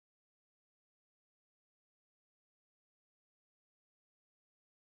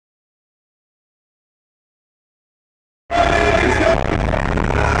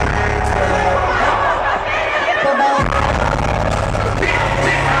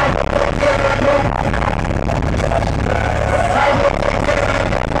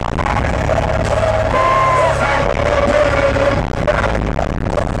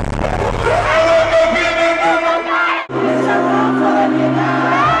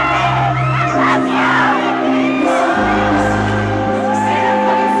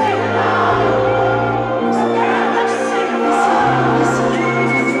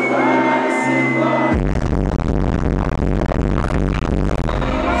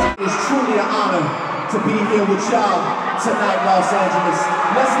to be here with y'all tonight, Los Angeles.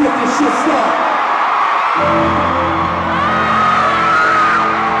 Let's get this shit started.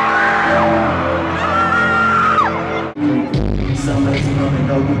 Summer's coming,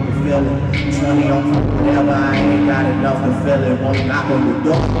 know you can feel it. 20 on whatever, I ain't got enough to feel it. Won't knock on your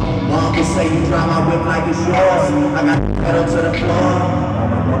door. Mom can say you drive my whip like it's yours. I got the pedal to the floor.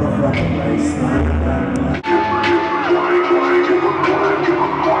 I'm a motherfucking wasteland.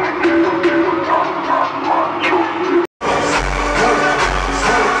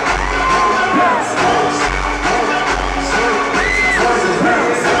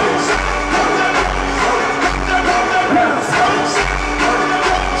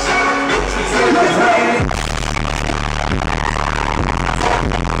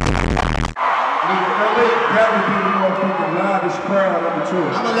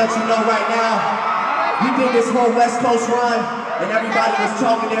 I'm gonna let you know right now, we did this whole West Coast run, and everybody was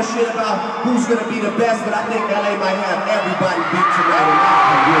talking their shit about who's gonna be the best, but I think LA might have everybody beat tonight.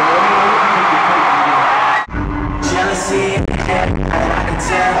 Jealousy, I can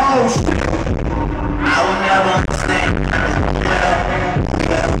tell. Oh shit. I will never understand.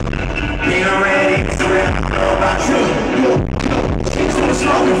 Well, being ready to know about you. She's too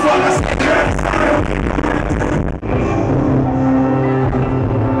strong and fuck us.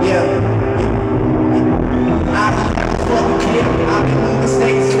 I've been moving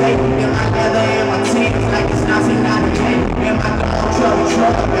state to state, in my leather and my teeth, like it's 1998. In my dog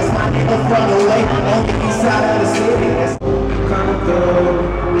truck, that's my nigga from the way, on the east side of the city. Come through,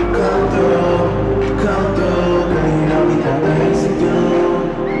 girl, you know we got things to do.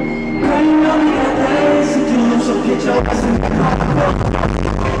 Girl, you know we got things to do, so get your ass in the car.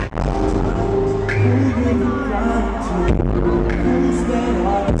 Who's that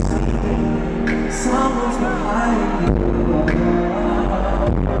hard to see? Someone's behind you.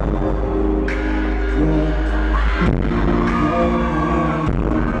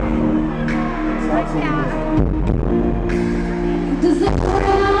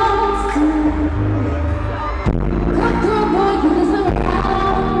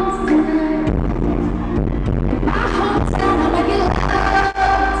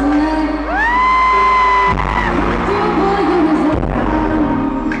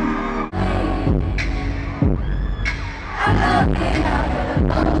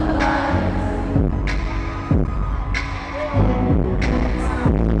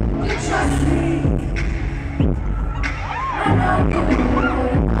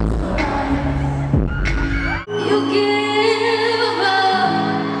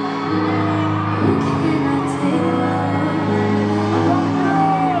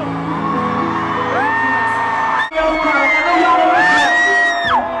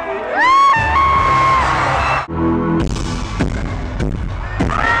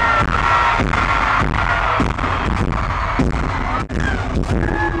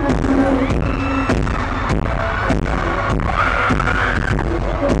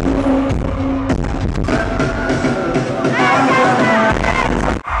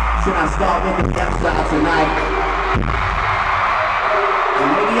 Should I start with the dance style tonight? And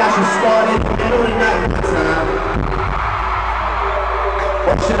maybe I should start in the middle of the night one time.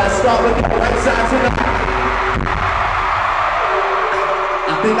 Or should I start with the right side tonight?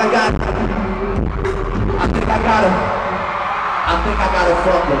 I think I gotta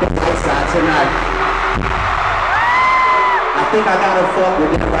fuck with the right side tonight. I think I gotta fuck with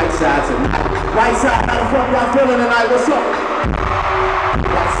the right side tonight. Right side, how the fuck y'all feeling tonight? What's up?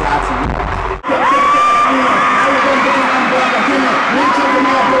 Right side tonight.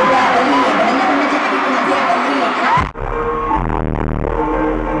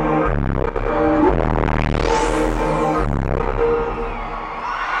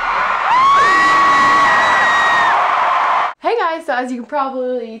 Hey guys, so as you can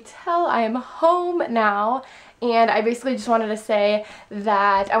probably tell, I am home now, and I basically just wanted to say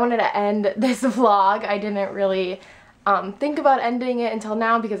that I wanted to end this vlog. I didn't really think about ending it until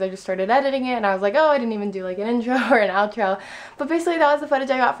now because I just started editing it and I was like, oh, I didn't even do like an intro or an outro. But basically that was the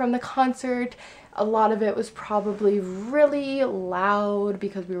footage I got from the concert. A lot of it was probably really loud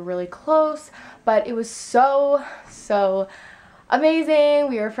because we were really close, but it was so amazing.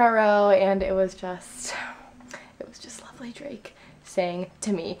 We were front row and it was just lovely. Drake sang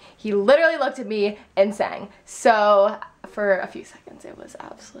to me. He literally looked at me and sang. So for a few seconds it was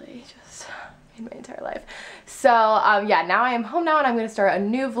absolutely just made my entire life. So yeah, now I am home now and I'm going to start a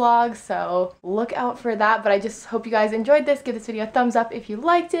new vlog, so look out for that. But I just hope you guys enjoyed this. Give this video a thumbs up if you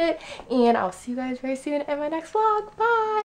liked it, and I'll see you guys very soon in my next vlog. Bye!